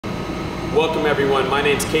Welcome everyone, my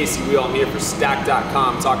name's Casey Wheel. I'm here for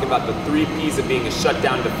Stack.com talking about the 3 P's of being a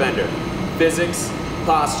shutdown defender. Physics,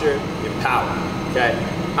 posture, and power, okay?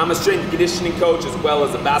 I'm a strength and conditioning coach as well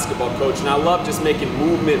as a basketball coach, and I love just making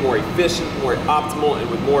movement more efficient, more optimal, and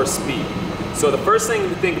with more speed. So the first thing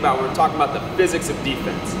to think about when we're talking about the physics of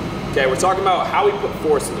defense, okay, we're talking about how we put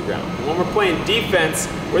force in the ground. And when we're playing defense,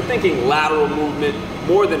 we're thinking lateral movement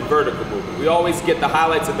more than vertical movement. We always get the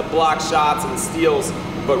highlights of the block shots and the steals,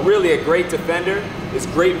 but really a great defender is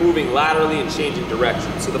great moving laterally and changing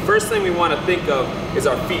direction. So the first thing we want to think of is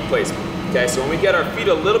our feet placement. Okay, so when we get our feet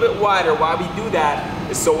a little bit wider, why we do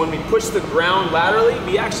that is so when we push the ground laterally,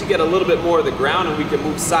 we actually get a little bit more of the ground and we can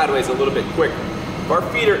move sideways a little bit quicker. If our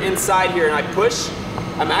feet are inside here and I push,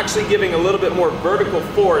 I'm actually giving a little bit more vertical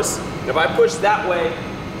force. And if I push that way,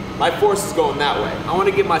 my force is going that way. I want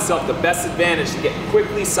to give myself the best advantage to get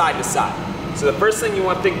quickly side to side. So the first thing you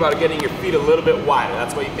want to think about is getting your feet a little bit wider.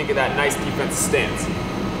 That's why you think of that nice defensive stance.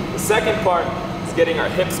 The second part is getting our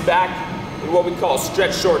hips back in what we call a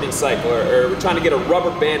stretch shortening cycle, or we're trying to get a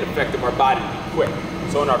rubber band effect of our body to be quick.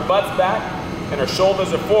 So when our butt's back and our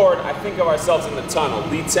shoulders are forward, I think of ourselves in the tunnel.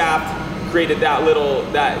 Lee Taft created that little,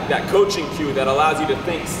 that coaching cue that allows you to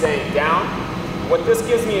think staying down. What this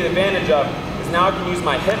gives me an advantage of is now I can use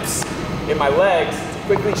my hips and my legs to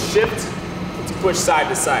quickly shift and to push side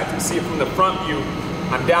to side. You see it from the front view,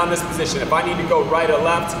 I'm down this position. If I need to go right or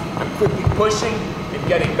left, I'm quickly pushing and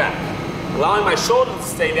getting back. Allowing my shoulders to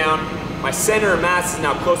stay down, my center of mass is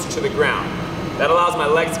now closer to the ground. That allows my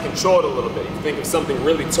legs to control it a little bit. You think of something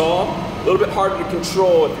really tall, a little bit harder to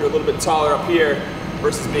control if you're a little bit taller up here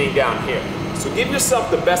versus being down here. So give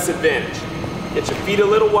yourself the best advantage. Get your feet a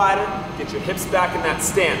little wider, get your hips back in that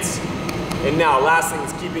stance. And now, last thing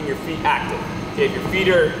is keeping your feet active. Okay, if your feet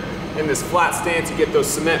are in this flat stance, you get those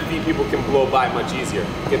cement feet, people can blow by much easier.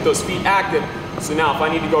 Get those feet active, so now if I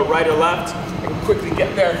need to go right or left, I can quickly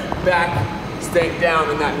get there, back, staying down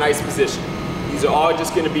in that nice position. These are all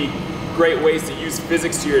just gonna be great ways to use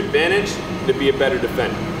physics to your advantage to be a better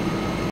defender.